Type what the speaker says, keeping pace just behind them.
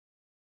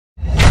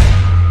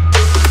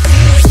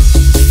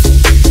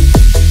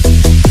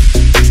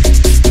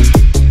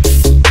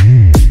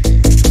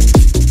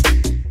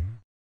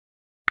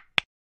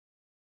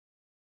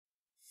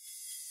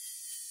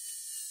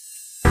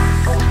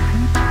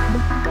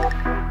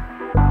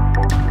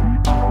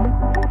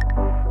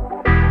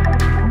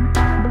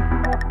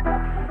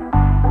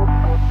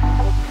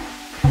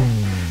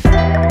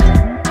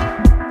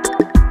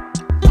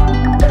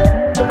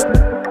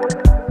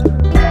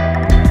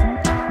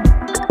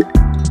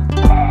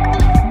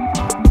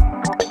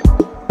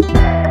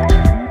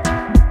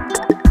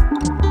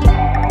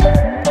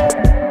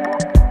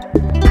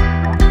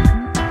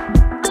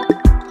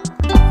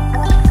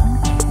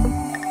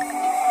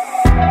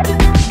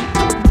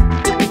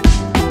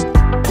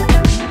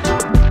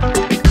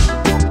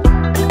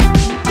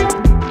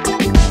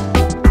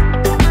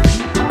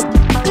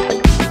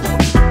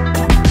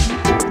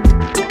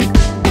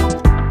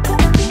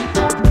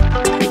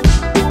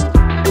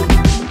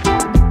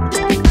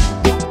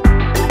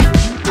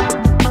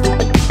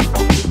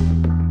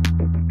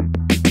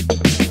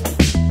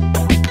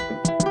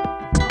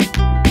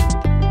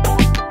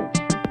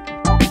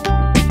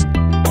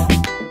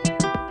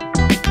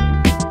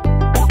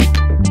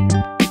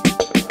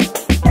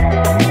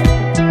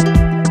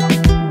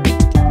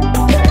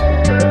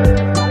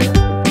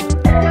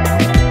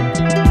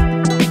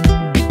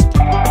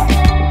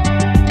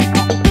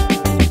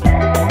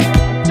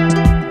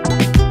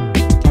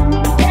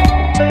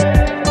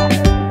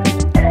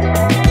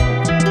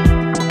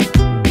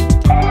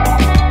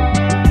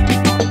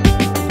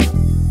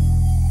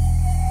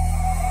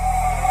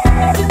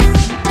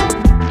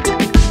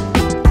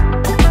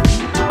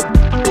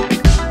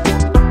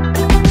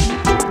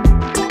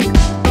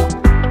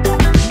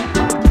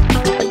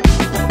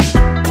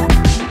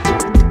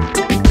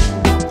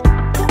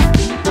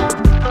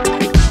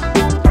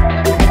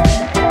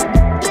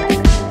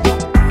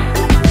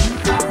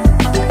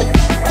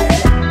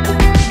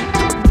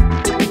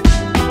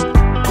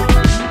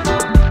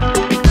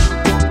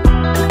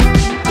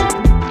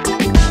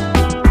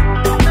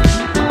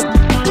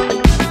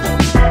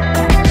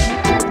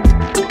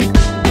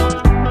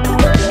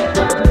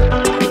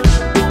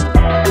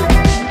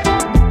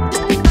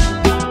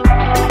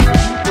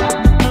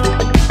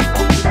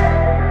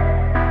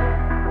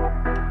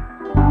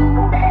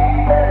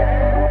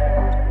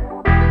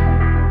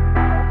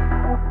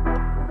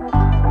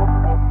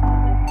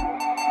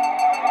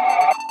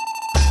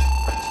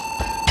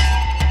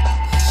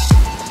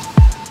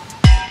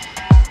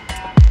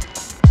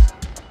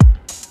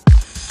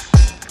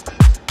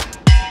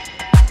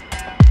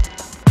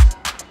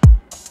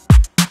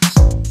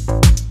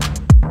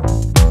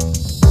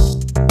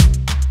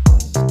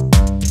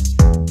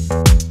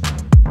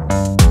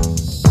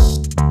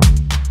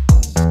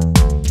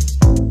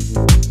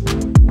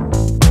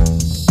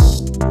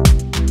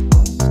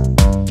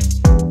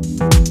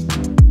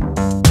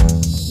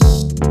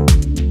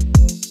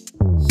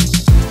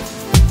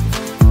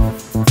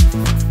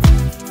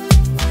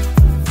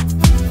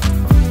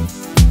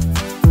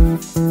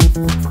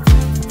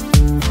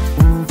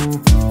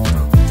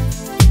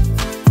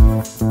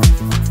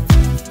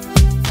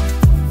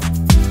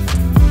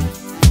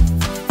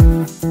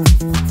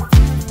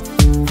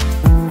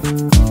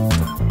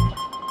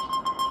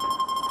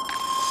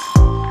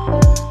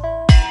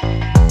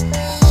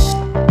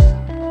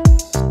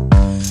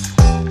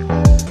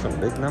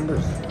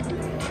numbers.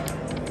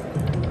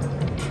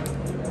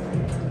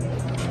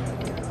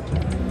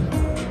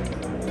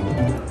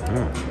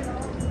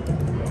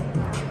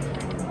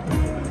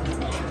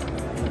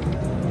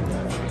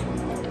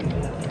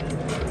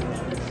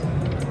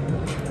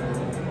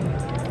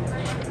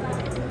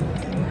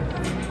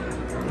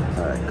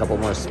 Alright, a couple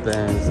more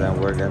spins and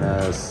we're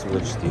gonna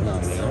switch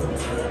denominator.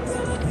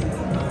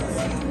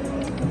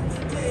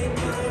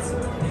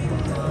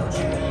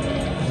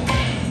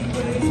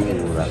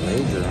 Ooh, that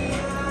major.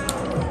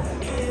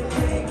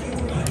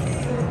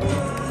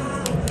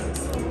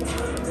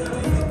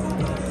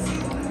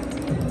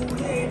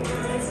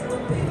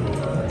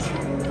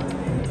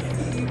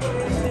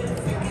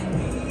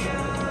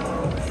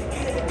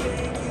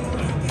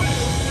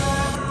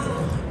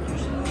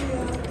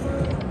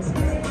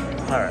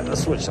 Alright,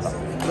 let's switch it up.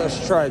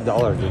 Let's try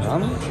dollar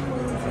denom.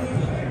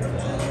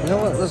 You know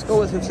what? Let's go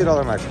with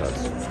 $50 max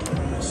bets.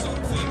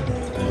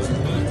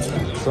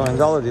 So in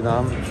dollar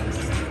denom,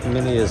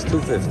 mini is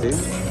 $2.50.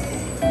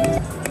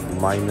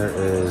 Minor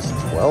is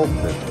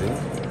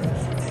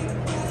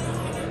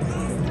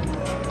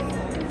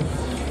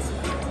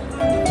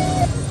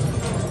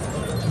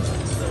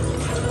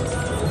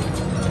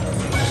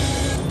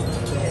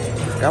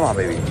Come on,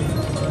 baby.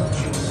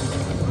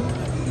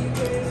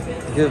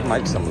 Give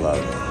Mike some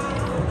love.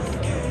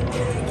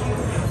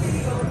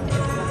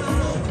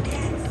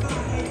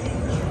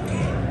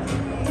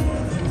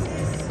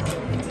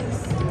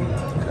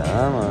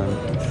 Come on.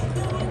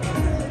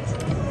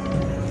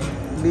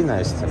 Be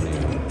nice to me.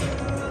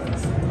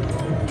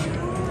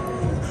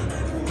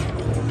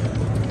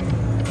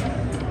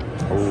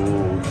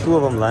 Oh, two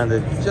of them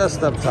landed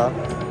just up top.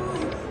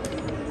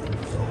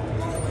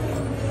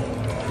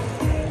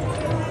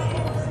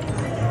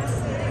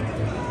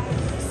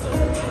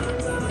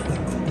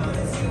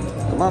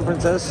 Come on,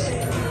 princess.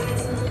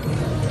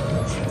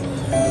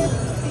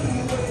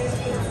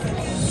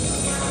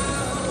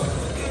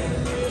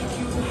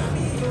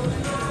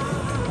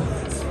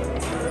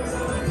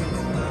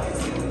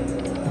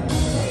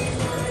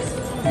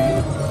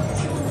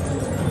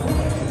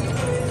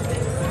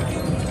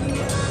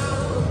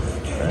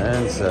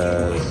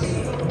 Princess.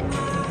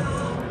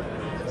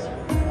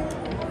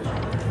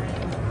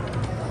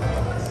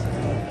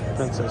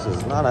 Princess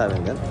is not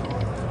having it.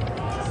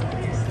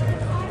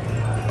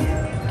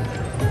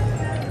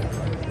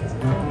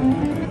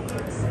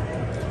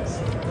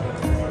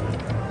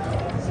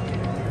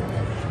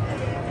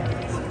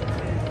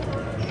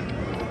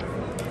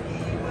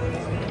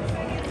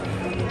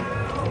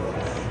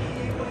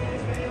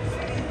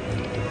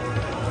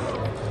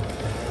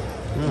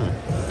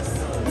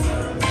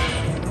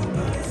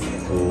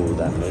 Ooh,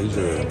 that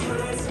major.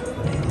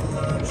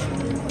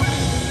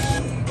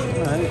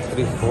 Alright,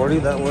 340,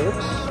 that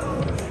works.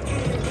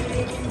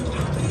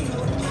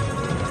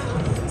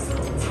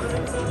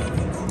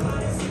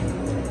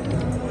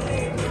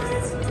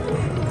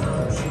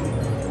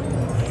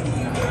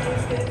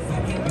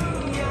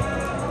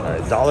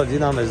 Alright, dollar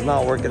denom is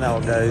not working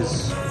out,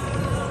 guys.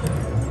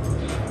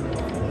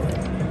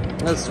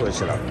 Let's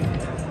switch it up.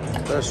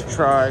 Let's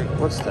try,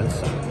 what's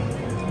this?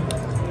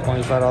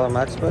 $25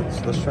 max bets?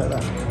 Let's try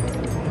that.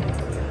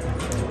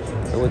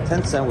 So with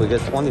 10 cents, we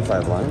get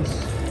 25 lines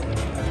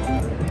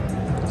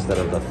instead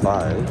of the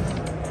 5.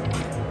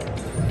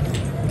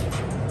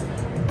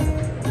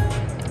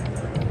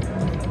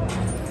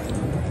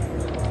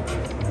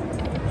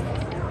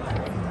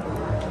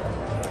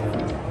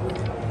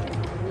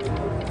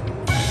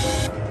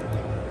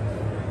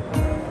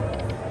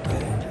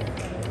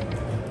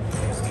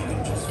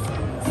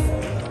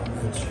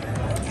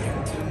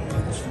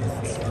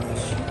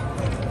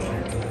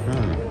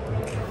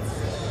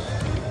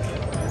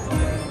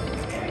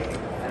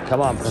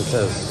 Come on,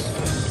 princess.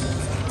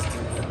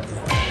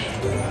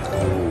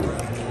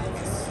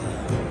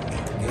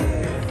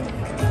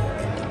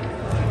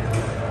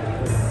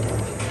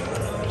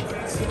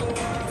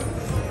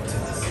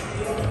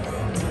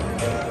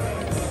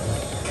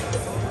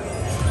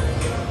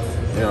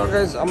 You know,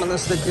 guys, I'm gonna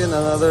stick in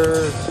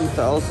another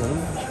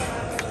 2,000.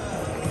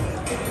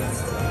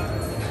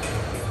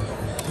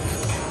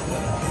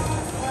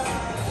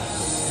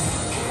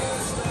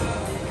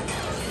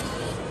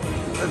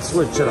 Let's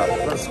switch it up.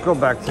 Let's go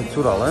back to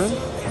 $2.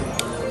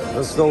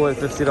 Let's go with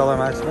 $50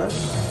 max bet.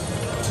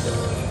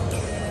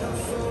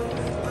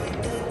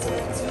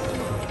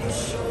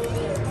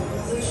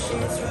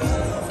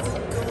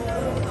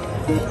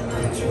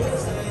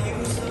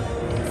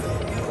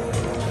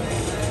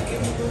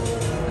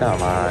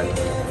 Come on.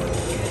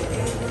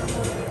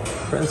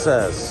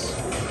 Princess.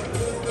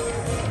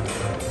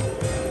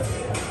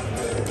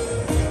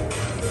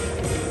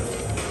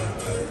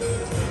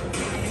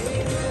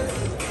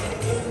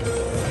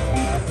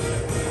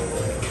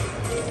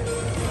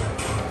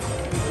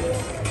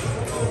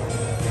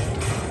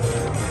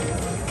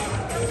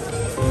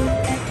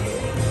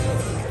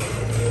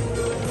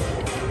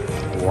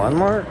 One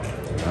more?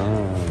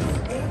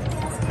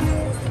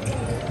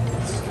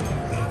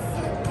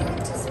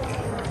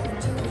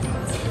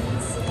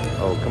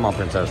 Oh, come on,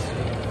 princess.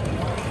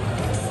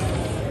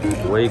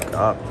 Wake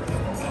up.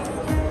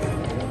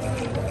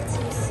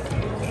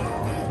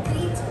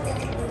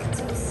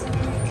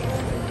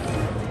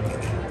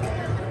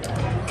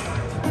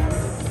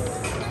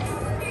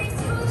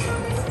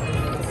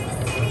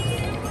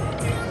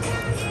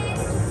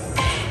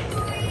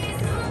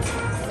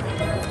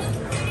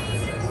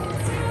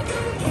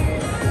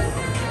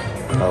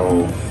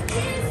 Oh,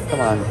 come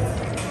on.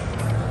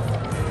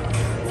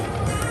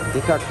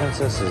 Peacock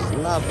Princess is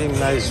not being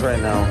nice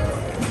right now.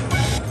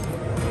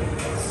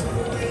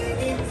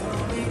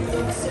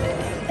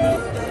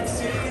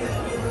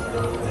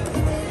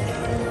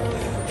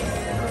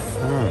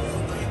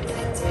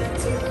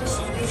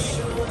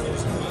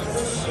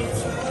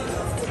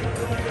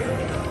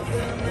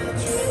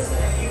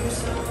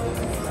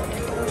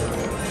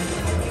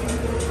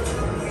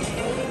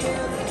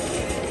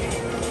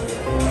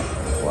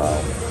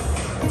 Wow.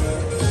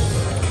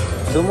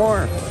 2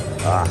 more.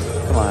 Ah,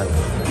 come on.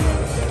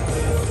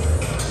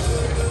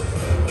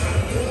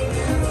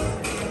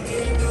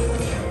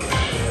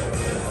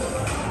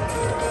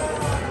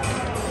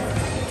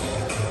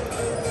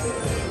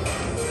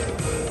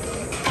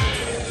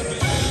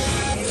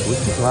 We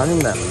keep running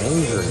that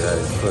manger,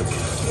 guys, but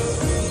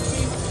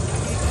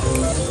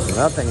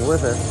nothing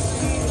with it.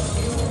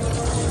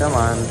 Come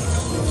on.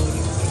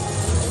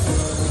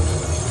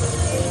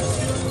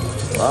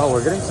 Wow,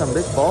 we're getting some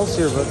big balls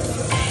here, but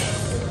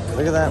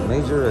look at that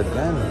manger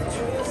again.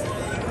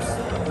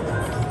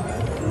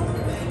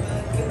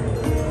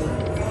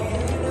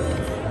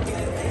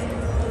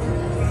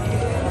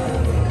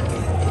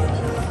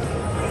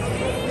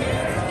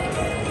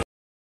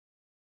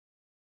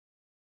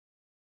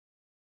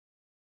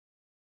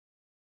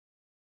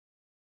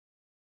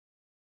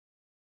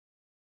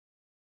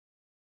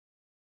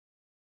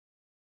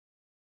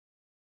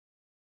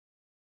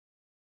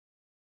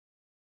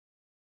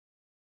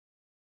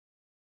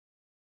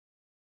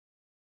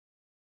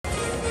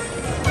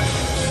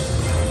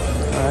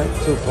 Alright,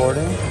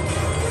 240.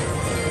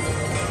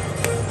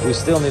 We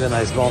still need a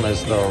nice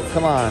bonus though.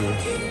 Come on.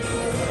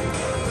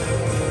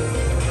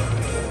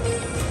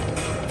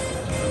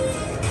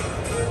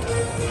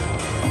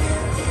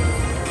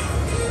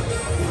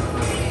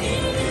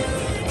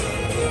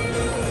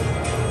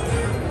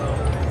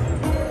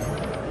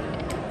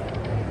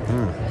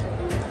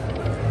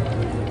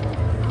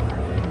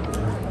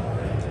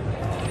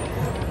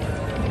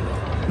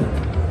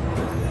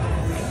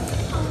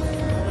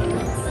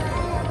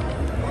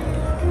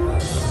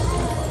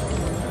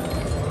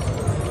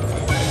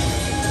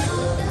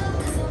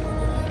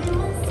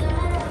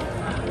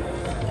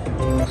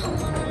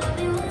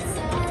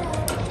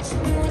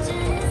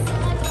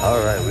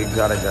 Alright, we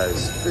got it,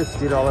 guys.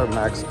 $50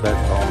 max bet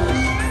bonus.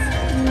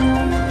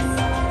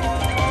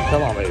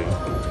 Come on, baby.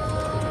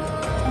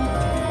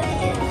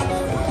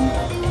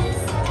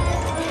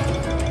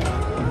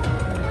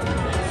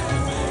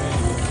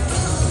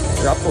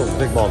 Drop those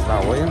big balls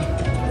now, will you?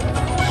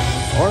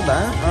 Or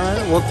that.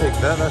 Alright, we'll take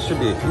that. That should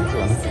be a huge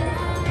one.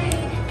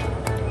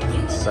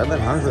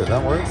 700,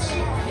 that works.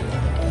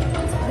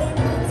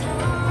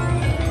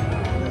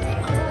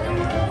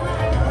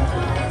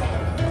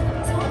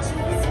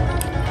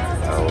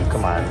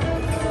 Come on.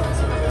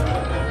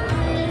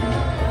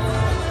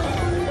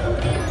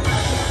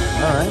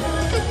 All right.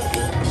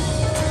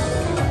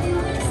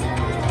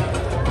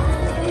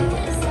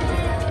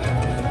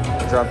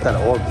 Drop that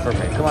orb for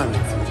me. Come on.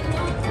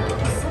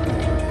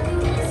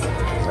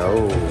 No.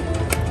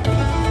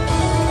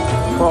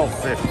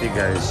 1250,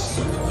 guys.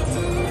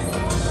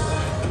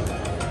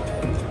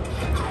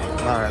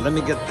 All right, let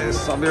me get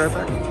this. I'll be right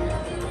back.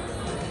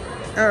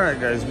 All right,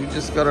 guys. We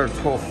just got our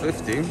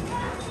 1250.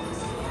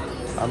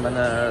 I'm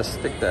gonna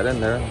stick that in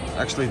there.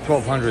 Actually,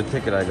 1200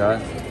 ticket I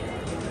got,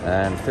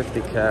 and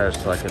 50 cash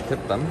so I can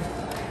tip them.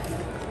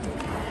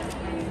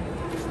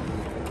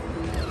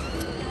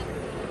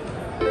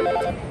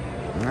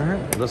 All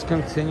right, let's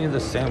continue the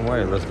same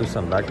way. Let's do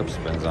some backup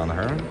spins on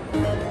her.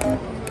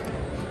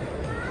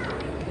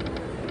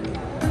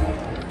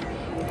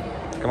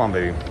 Come on,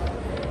 baby.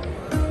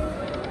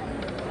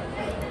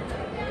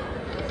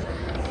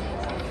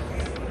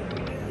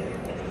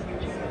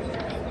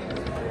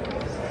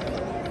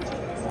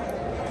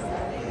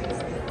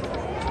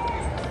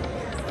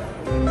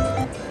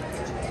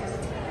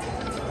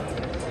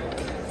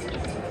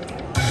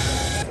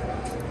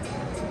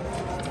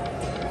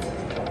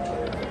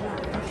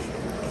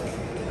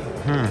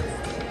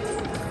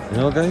 You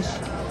know, guys,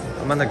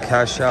 I'm gonna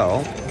cash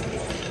out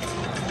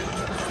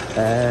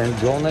and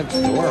go next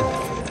door.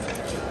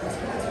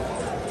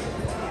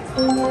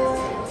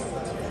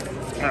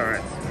 All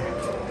right.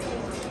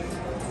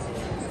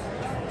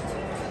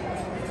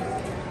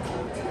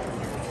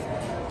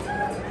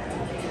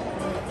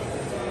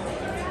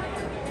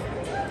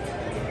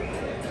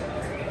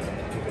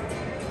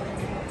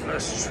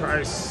 Let's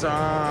try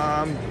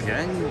some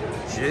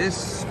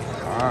Genghis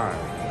Khan.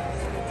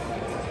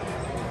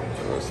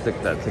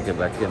 Stick that ticket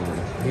back in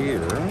here.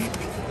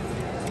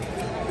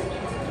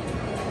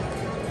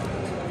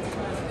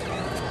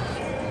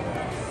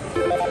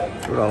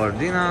 $2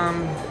 denom.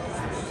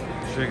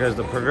 Show you guys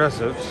the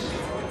progressives.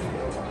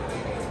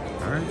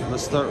 All right,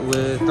 let's start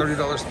with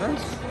 $30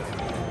 spins.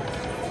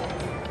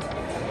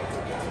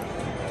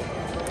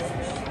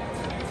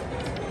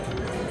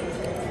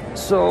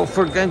 So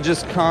for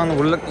Genghis Khan,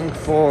 we're looking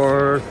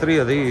for 3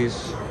 of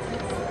these.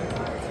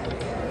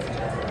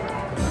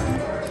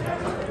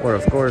 Or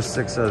of course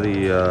 6 of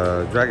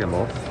the Dragon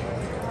Ball.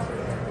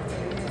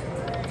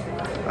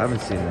 I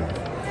haven't seen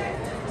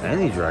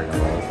any Dragon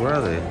Balls. Where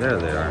are they? There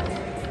they are.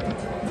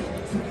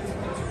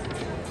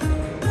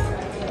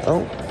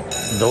 Oh,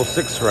 those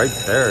 6 right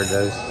there,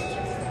 guys.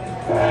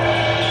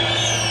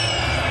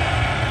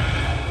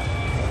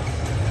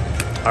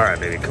 All right,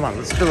 baby, come on,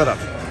 let's fill it up.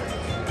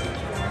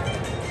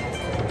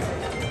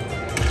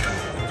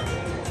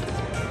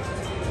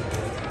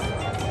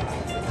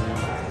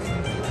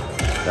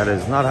 That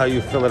is not how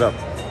you fill it up.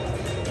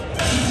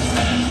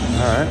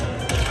 All right.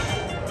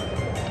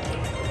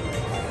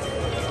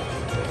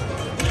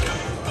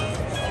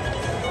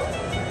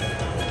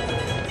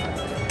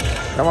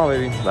 Come on,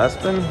 baby. Last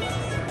spin.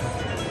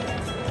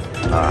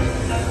 Ah.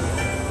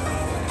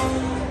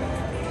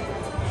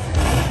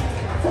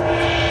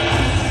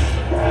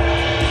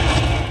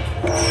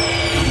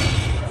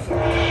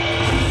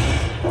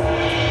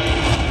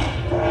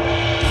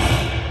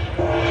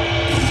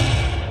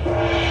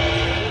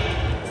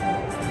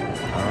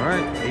 All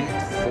right,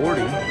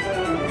 840.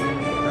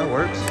 That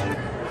works.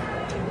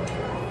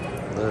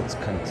 Let's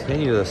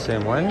continue the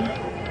same way.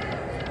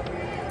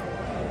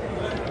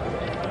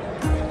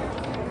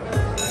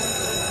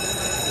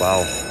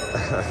 Wow.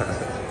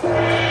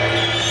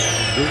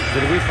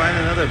 Did we find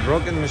another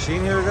broken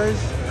machine here, guys?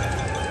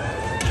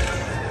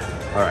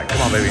 All right,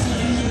 come on, baby.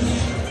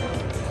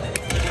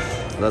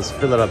 Let's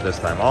fill it up this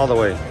time, all the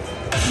way.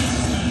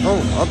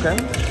 Oh, okay.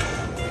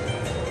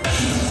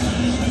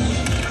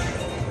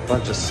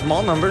 Bunch of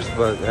small numbers,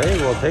 but hey,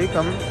 we'll take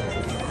them.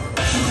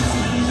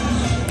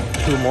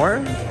 2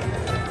 more.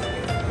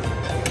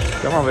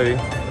 Come on, baby.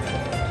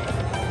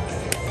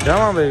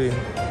 Come on, baby.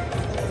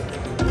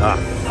 Ah,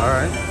 all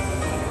right.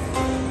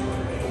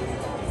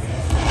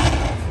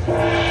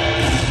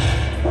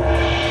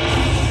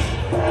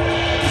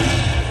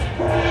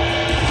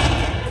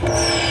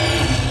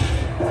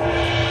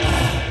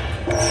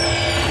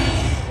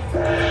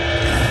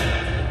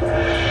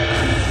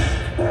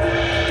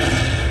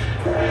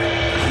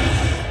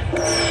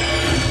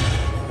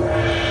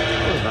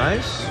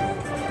 Nice.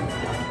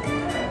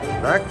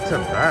 Back to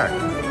back.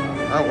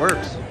 That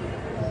works.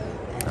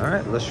 All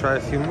right, let's try a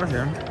few more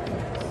here.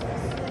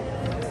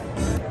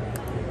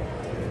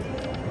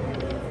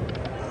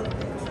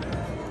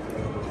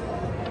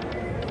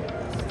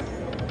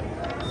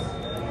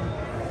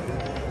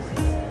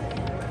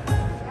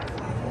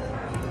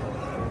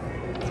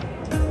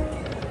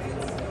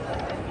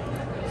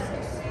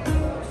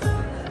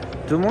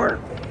 Two more.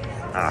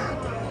 Ah.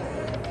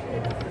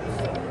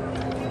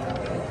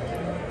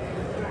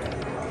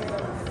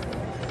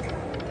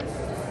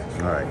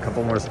 All right,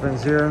 couple more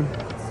spins here.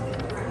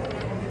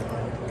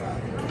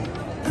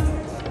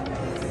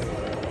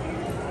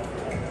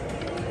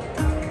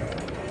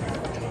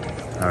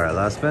 All right,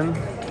 last spin.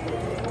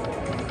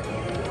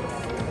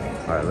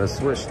 All right, let's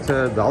switch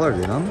to dollar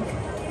denom.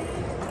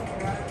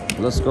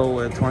 Let's go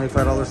with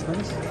 $25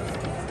 spins.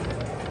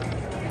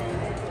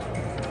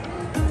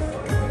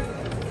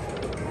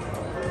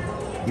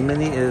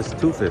 Mini is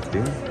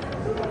 $2.50.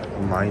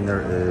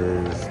 Minor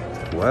is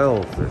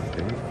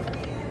 $12.50.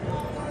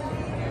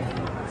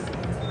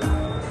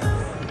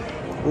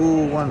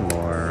 Ooh, one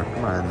more.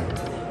 Come on.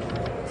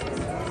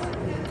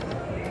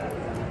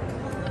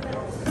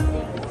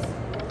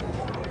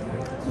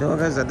 You know what,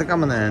 guys? I think I'm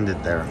gonna end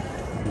it there.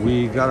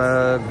 We got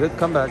a good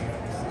comeback.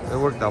 It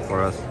worked out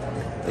for us.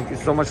 Thank you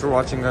so much for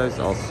watching, guys.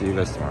 I'll see you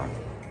guys tomorrow.